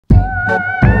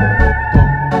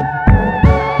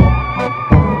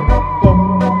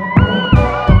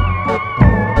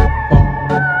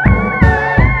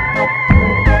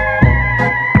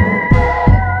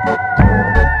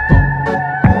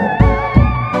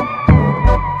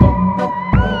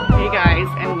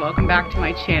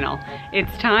my channel.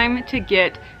 It's time to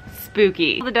get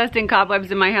spooky. All the dust and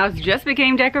cobwebs in my house just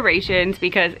became decorations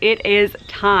because it is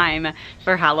time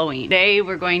for Halloween. Today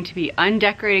we're going to be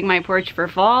undecorating my porch for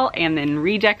fall and then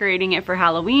redecorating it for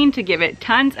Halloween to give it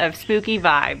tons of spooky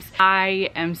vibes.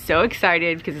 I am so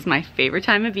excited because it's my favorite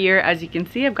time of year. As you can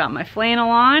see, I've got my flannel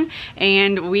on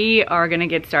and we are gonna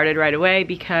get started right away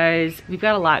because we've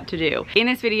got a lot to do. In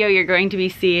this video, you're going to be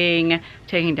seeing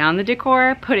taking down the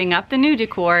decor, putting up the new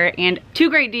decor, and 2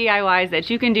 great DIYs that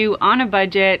you can do on a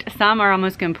budget. Some are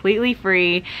almost completely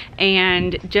free,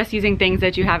 and just using things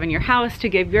that you have in your house to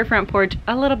give your front porch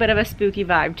a little bit of a spooky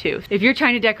vibe too. If you're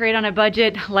trying to decorate on a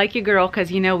budget like your girl,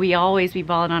 because you know we always be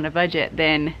balling on a budget,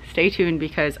 then stay tuned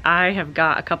because I have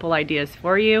got a couple ideas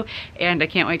for you and I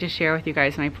can't wait to share with you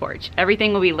guys my porch.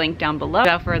 Everything will be linked down below.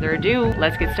 Without further ado,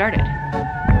 let's get started.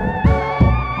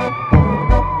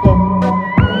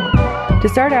 To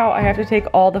start out, I have to take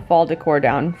all the fall decor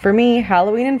down. For me,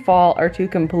 Halloween and fall are 2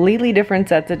 completely different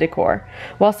sets of decor.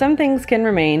 While some things can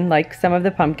remain, like some of the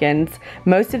pumpkins,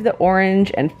 most of the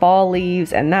orange and fall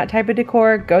leaves and that type of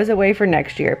decor goes away for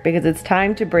next year because it's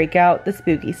time to break out the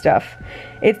spooky stuff.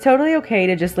 It's totally okay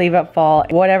to just leave up fall,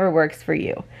 whatever works for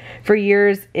you. For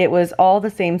years, it was all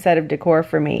the same set of decor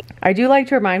for me. I do like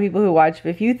to remind people who watch of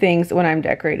a few things when I'm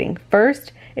decorating.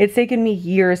 First, it's taken me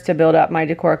years to build up my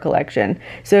decor collection,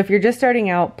 so if you're just starting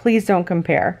out, please don't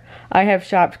compare. I have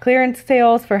shopped clearance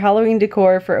sales for Halloween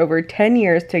decor for over 10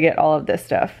 years to get all of this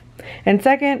stuff. And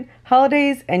second,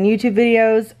 holidays and YouTube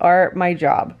videos are my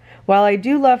job. While I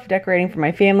do love decorating for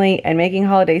my family and making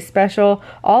holidays special,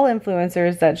 all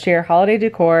influencers that share holiday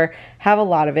decor have a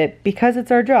lot of it because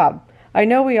it's our job. I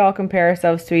know we all compare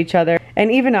ourselves to each other,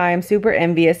 and even I am super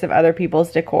envious of other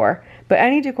people's decor. But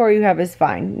any decor you have is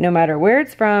fine, no matter where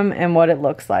it's from and what it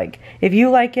looks like. If you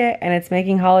like it and it's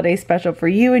making holidays special for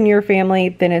you and your family,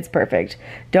 then it's perfect.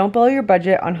 Don't blow your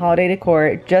budget on holiday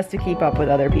decor just to keep up with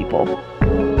other people.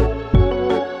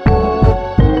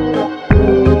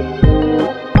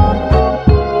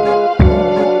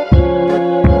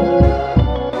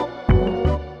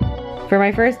 For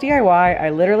my first DIY, I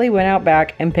literally went out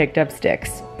back and picked up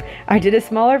sticks. I did a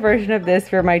smaller version of this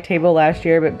for my table last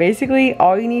year, but basically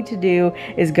all you need to do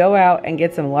is go out and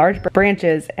get some large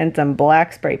branches and some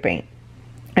black spray paint.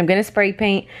 I'm going to spray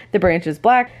paint the branches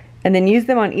black and then use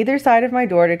them on either side of my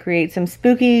door to create some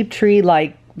spooky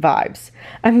tree-like vibes.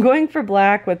 I'm going for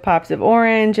black with pops of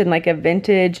orange and like a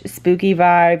vintage spooky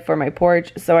vibe for my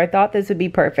porch, so I thought this would be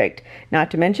perfect.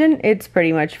 Not to mention, it's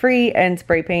pretty much free and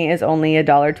spray paint is only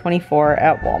 $1.24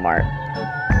 at Walmart.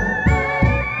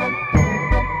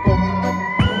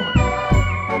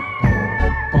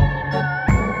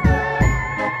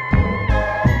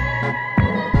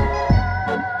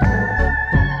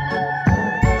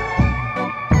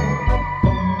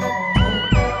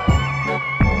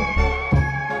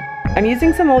 I'm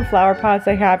using some old flower pots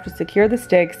I have to secure the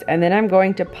sticks, and then I'm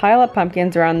going to pile up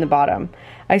pumpkins around the bottom.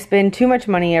 I spend too much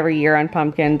money every year on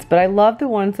pumpkins, but I love the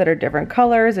ones that are different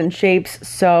colors and shapes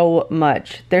so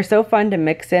much. They're so fun to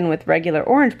mix in with regular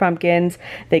orange pumpkins.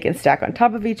 They can stack on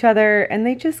top of each other, and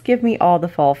they just give me all the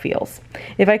fall feels.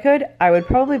 If I could, I would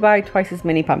probably buy twice as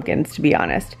many pumpkins, to be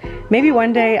honest. Maybe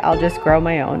one day I'll just grow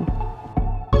my own.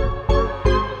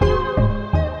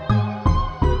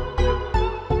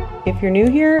 If you're new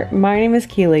here, my name is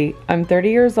Kilee. I'm 30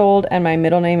 years old and my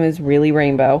middle name is really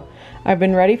Rainbow. I've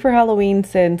been ready for Halloween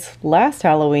since last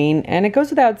Halloween, and it goes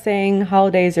without saying,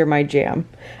 holidays are my jam.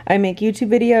 I make YouTube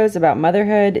videos about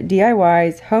motherhood,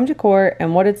 DIYs, home decor,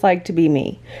 and what it's like to be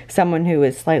me, someone who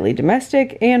is slightly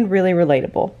domestic and really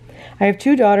relatable. I have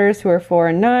 2 daughters who are 4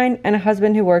 and 9, and a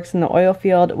husband who works in the oil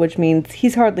field, which means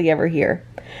he's hardly ever here.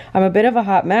 I'm a bit of a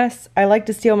hot mess. I like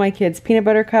to steal my kids' peanut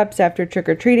butter cups after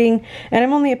trick-or-treating, and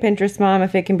I'm only a Pinterest mom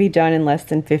if it can be done in less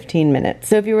than 15 minutes.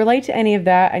 So if you relate to any of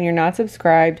that and you're not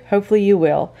subscribed, hopefully you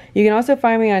will. You can also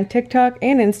find me on TikTok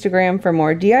and Instagram for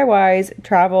more DIYs,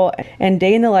 travel, and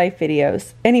day-in-the-life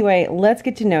videos. Anyway, let's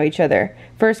get to know each other.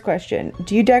 First question,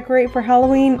 do you decorate for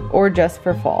Halloween or just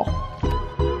for fall?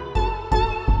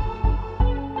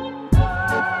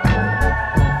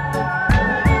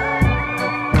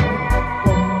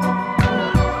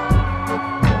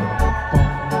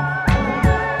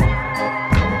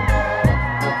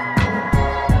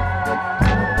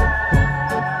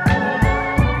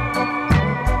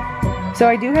 So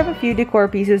I do have a few decor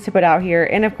pieces to put out here,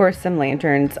 and of course some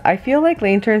lanterns. I feel like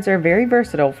lanterns are very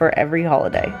versatile for every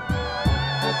holiday.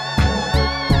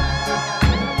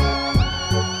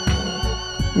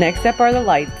 Next up are the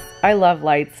lights. I love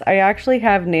lights. I actually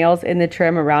have nails in the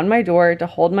trim around my door to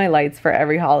hold my lights for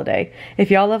every holiday.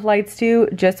 If y'all love lights too,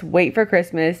 just wait for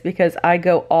Christmas because I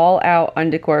go all out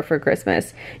on decor for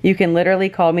Christmas. You can literally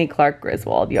call me Clark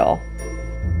Griswold, y'all.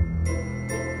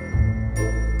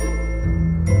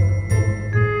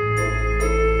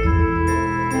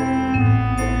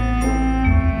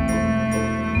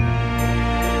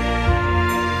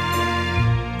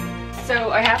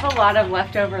 So I have a lot of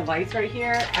leftover lights right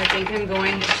here. I think I'm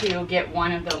going to get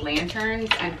one of the lanterns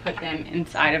and put them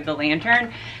inside of the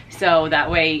lantern. So that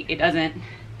way it doesn't,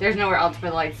 there's nowhere else for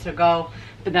the lights to go.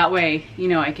 But that way, you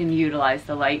know, I can utilize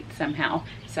the light somehow.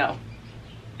 So,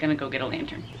 gonna go get a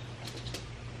lantern.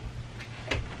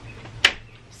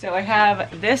 So I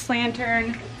have this lantern.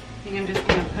 I think I'm just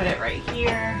gonna put it right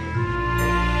here.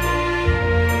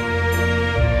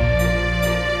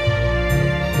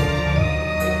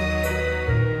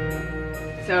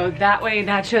 So that way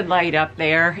that should light up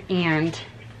there and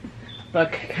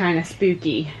look kind of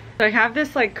spooky. So I have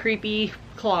this like creepy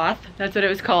cloth. That's what it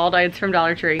was called. It's from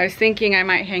Dollar Tree. I was thinking I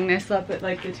might hang this up at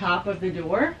like the top of the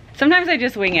door. Sometimes I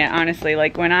just wing it, honestly.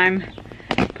 Like when I'm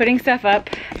putting stuff up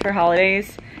for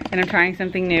holidays and I'm trying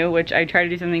something new, which I try to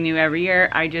do something new every year,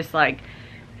 I just like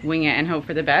wing it and hope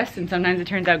for the best. And sometimes it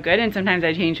turns out good and sometimes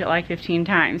I change it like 15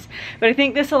 times. But I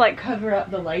think this will like cover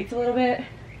up the lights a little bit,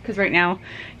 because right now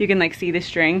you can like see the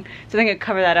string. So I think I'd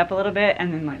cover that up a little bit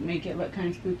and then like make it look kind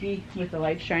of spooky with the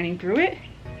light shining through it.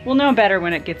 We'll know better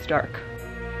when it gets dark.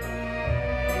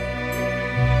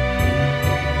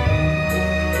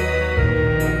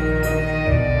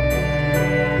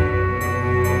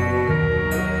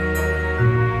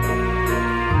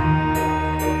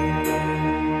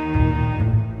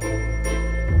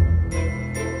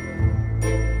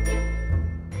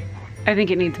 I think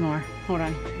it needs more. Hold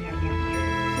on.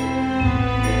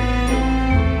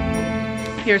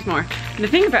 Here's more. The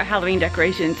thing about Halloween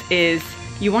decorations is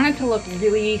you want it to look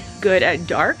really good at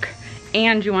dark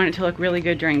and you want it to look really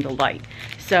good during the light.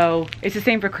 So it's the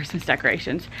same for Christmas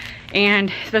decorations.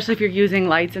 And especially if you're using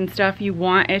lights and stuff, you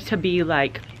want it to be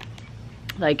like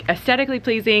aesthetically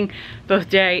pleasing both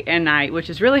day and night, which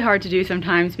is really hard to do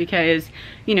sometimes because,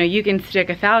 you know, you can stick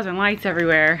 1,000 lights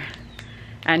everywhere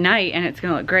at night and it's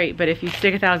gonna look great. But if you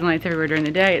stick 1,000 lights everywhere during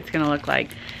the day, it's gonna look like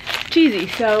cheesy.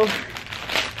 So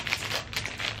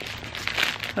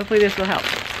hopefully this will help.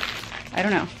 I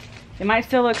don't know. It might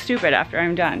still look stupid after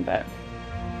I'm done, but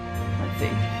let's see.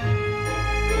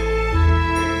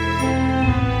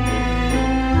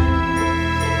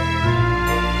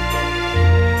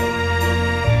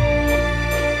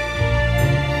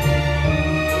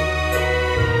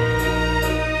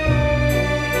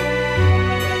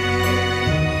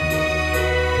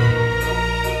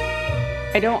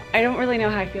 I don't really know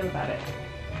how I feel about it.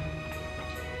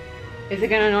 Is it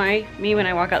gonna annoy me when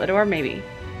I walk out the door? Maybe.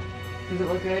 Does it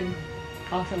look good?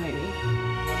 Also maybe.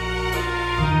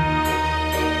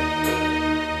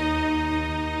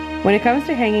 When it comes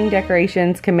to hanging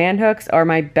decorations, command hooks are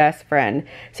my best friend.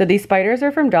 So these spiders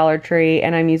are from Dollar Tree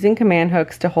and I'm using command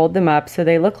hooks to hold them up so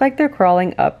they look like they're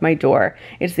crawling up my door.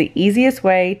 It's the easiest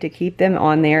way to keep them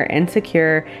on there and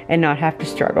secure and not have to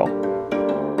struggle.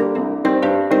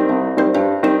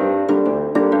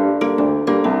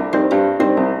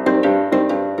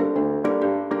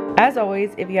 As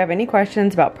always, if you have any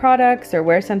questions about products or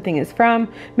where something is from,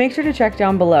 make sure to check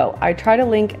down below. I try to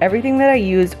link everything that I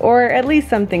used, or at least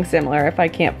something similar if I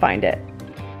can't find it.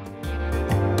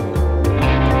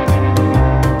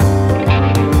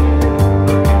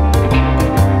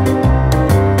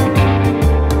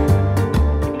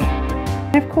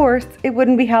 Of course, it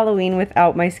wouldn't be Halloween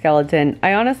without my skeleton.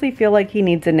 I honestly feel like he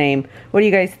needs a name. What do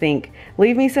you guys think?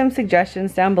 Leave me some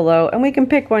suggestions down below and we can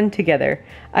pick one together.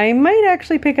 I might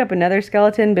actually pick up another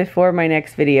skeleton before my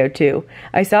next video too.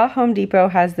 I saw Home Depot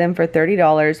has them for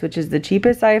 $30, which is the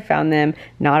cheapest I have found them,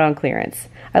 not on clearance.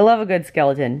 I love a good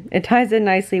skeleton. It ties in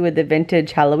nicely with the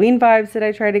vintage Halloween vibes that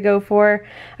I try to go for.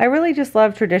 I really just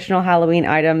love traditional Halloween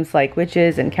items like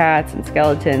witches and cats and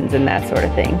skeletons and that sort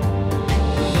of thing.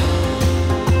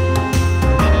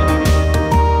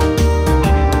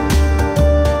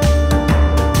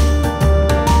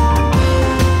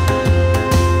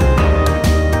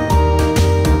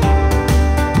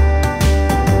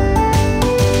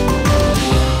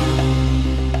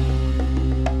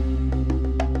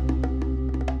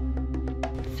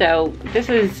 So this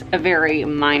is a very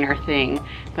minor thing,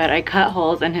 but I cut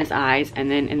holes in his eyes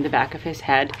and then in the back of his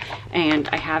head. And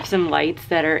I have some lights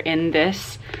that are in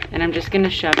this and I'm just gonna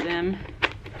shove them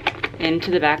into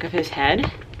the back of his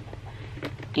head.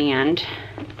 And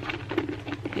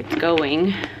it's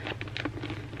going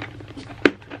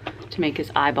to make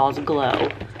his eyeballs glow.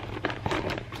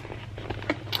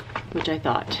 which I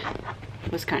thought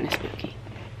was kind of spooky.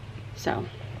 So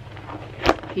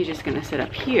he's just gonna sit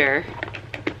up here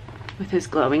with his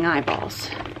glowing eyeballs.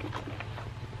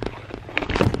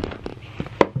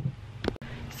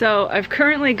 So I've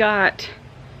currently got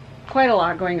quite a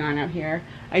lot going on out here.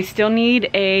 I still need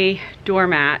a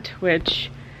doormat,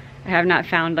 which I have not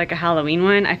found like a Halloween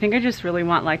one. I think I just really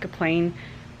want like a plain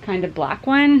kind of black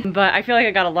one, but I feel like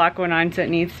I got a lot going on, so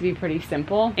it needs to be pretty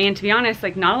simple. And to be honest,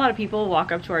 like not a lot of people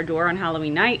walk up to our door on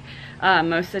Halloween night.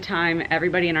 Most of the time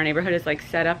everybody in our neighborhood is like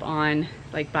set up on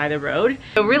like by the road.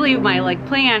 So really my like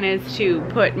plan is to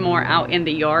put more out in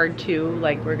the yard too.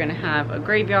 Like we're gonna have a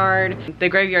graveyard. The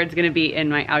graveyard's gonna be in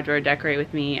my outdoor decorate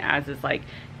with me, as is like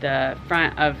the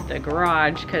front of the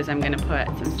garage, because I'm gonna put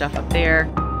some stuff up there.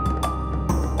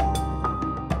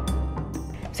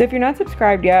 So if you're not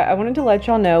subscribed yet, I wanted to let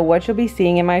y'all know what you'll be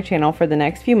seeing in my channel for the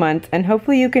next few months, and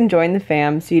hopefully you can join the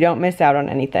fam so you don't miss out on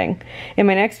anything. In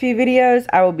my next few videos,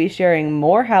 I will be sharing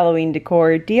more Halloween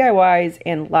decor, DIYs,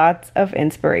 and lots of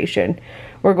inspiration.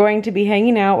 We're going to be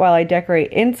hanging out while I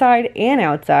decorate inside and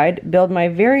outside, build my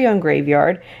very own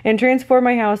graveyard, and transform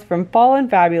my house from fall and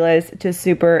fabulous to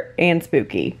super and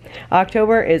spooky.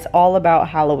 October is all about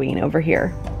Halloween over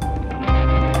here.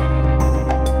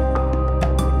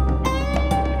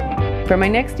 For my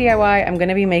next DIY, I'm going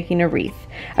to be making a wreath.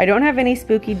 I don't have any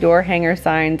spooky door hanger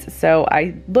signs, so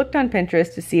I looked on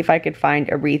Pinterest to see if I could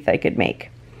find a wreath I could make.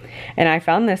 And I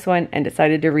found this one and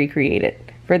decided to recreate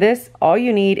it. For this, all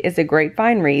you need is a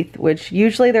grapevine wreath, which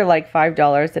usually they're like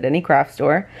 $5 at any craft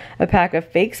store, a pack of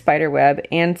fake spider web,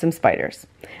 and some spiders.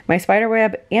 My spider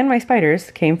web and my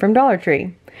spiders came from Dollar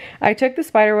Tree. I took the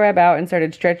spider web out and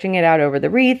started stretching it out over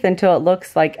the wreath until it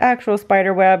looks like actual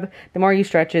spider web. The more you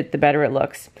stretch it, the better it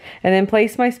looks. And then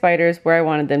placed my spiders where I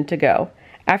wanted them to go.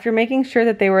 After making sure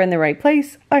that they were in the right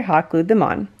place, I hot glued them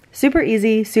on. Super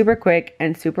easy, super quick,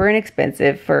 and super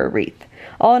inexpensive for a wreath.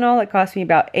 All in all, it cost me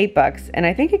about $8, and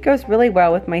I think it goes really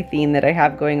well with my theme that I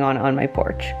have going on my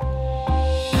porch.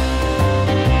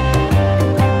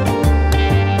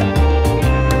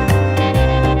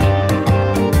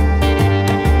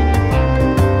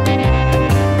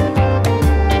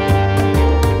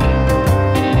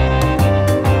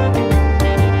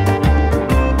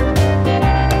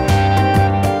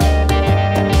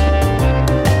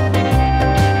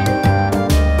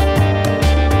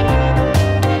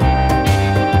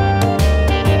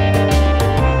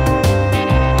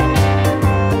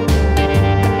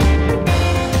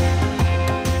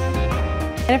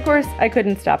 And of course, I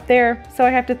couldn't stop there, so I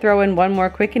have to throw in one more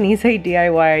quick and easy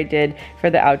DIY I did for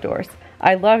the outdoors.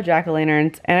 I love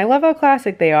jack-o'-lanterns, and I love how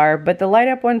classic they are, but the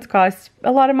light-up ones cost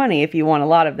a lot of money if you want a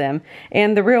lot of them,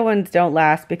 and the real ones don't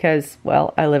last because,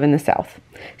 well, I live in the South.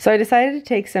 So I decided to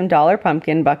take some dollar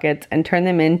pumpkin buckets and turn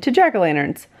them into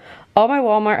jack-o'-lanterns. All my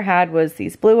Walmart had was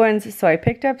these blue ones, so I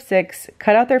picked up 6,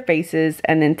 cut out their faces,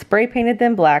 and then spray painted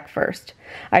them black first.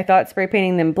 I thought spray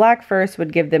painting them black first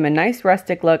would give them a nice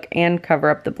rustic look and cover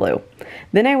up the blue.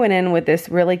 Then I went in with this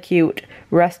really cute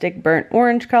rustic burnt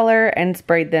orange color and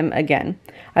sprayed them again.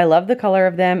 I love the color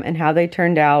of them and how they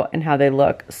turned out and how they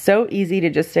look. So easy to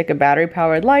just stick a battery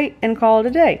powered light and call it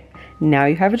a day. Now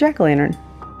you have a jack-o'-lantern.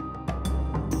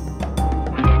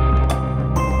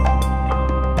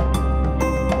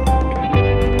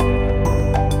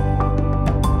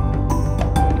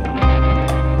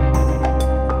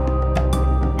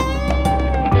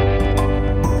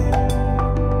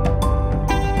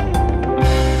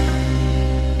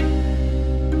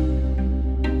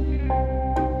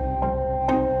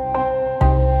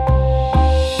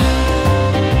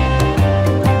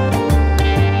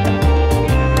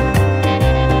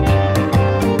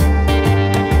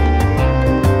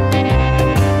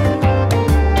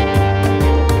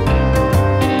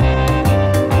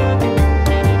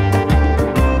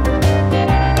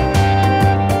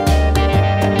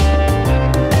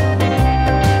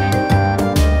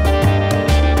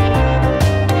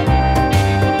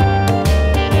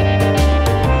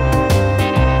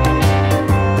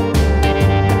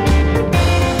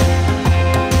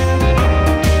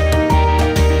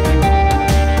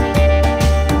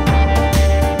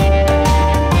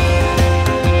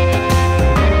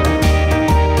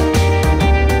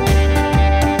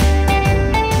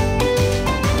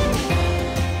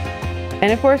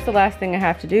 And of course, the last thing I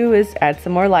have to do is add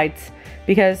some more lights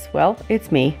because, well,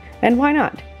 it's me, and why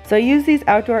not? So I use these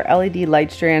outdoor LED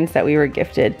light strands that we were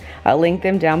gifted. I'll link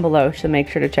them down below, so make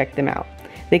sure to check them out.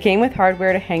 They came with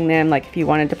hardware to hang them, like if you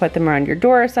wanted to put them around your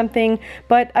door or something,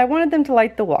 but I wanted them to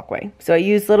light the walkway, so I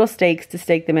used little stakes to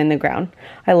stake them in the ground.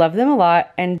 I love them a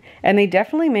lot, and they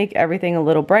definitely make everything a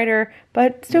little brighter,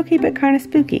 but still keep it kind of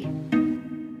spooky.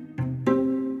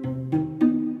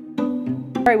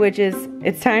 Alright witches,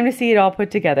 it's time to see it all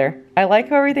put together. I like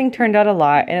how everything turned out a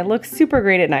lot and it looks super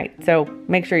great at night, so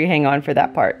make sure you hang on for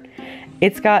that part.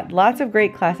 It's got lots of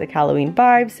great classic Halloween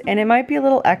vibes and it might be a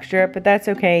little extra, but that's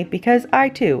okay because I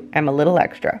too am a little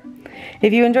extra.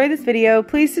 If you enjoyed this video,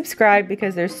 please subscribe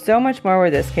because there's so much more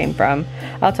where this came from.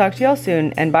 I'll talk to y'all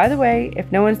soon, and by the way,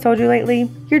 if no one's told you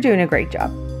lately, you're doing a great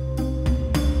job.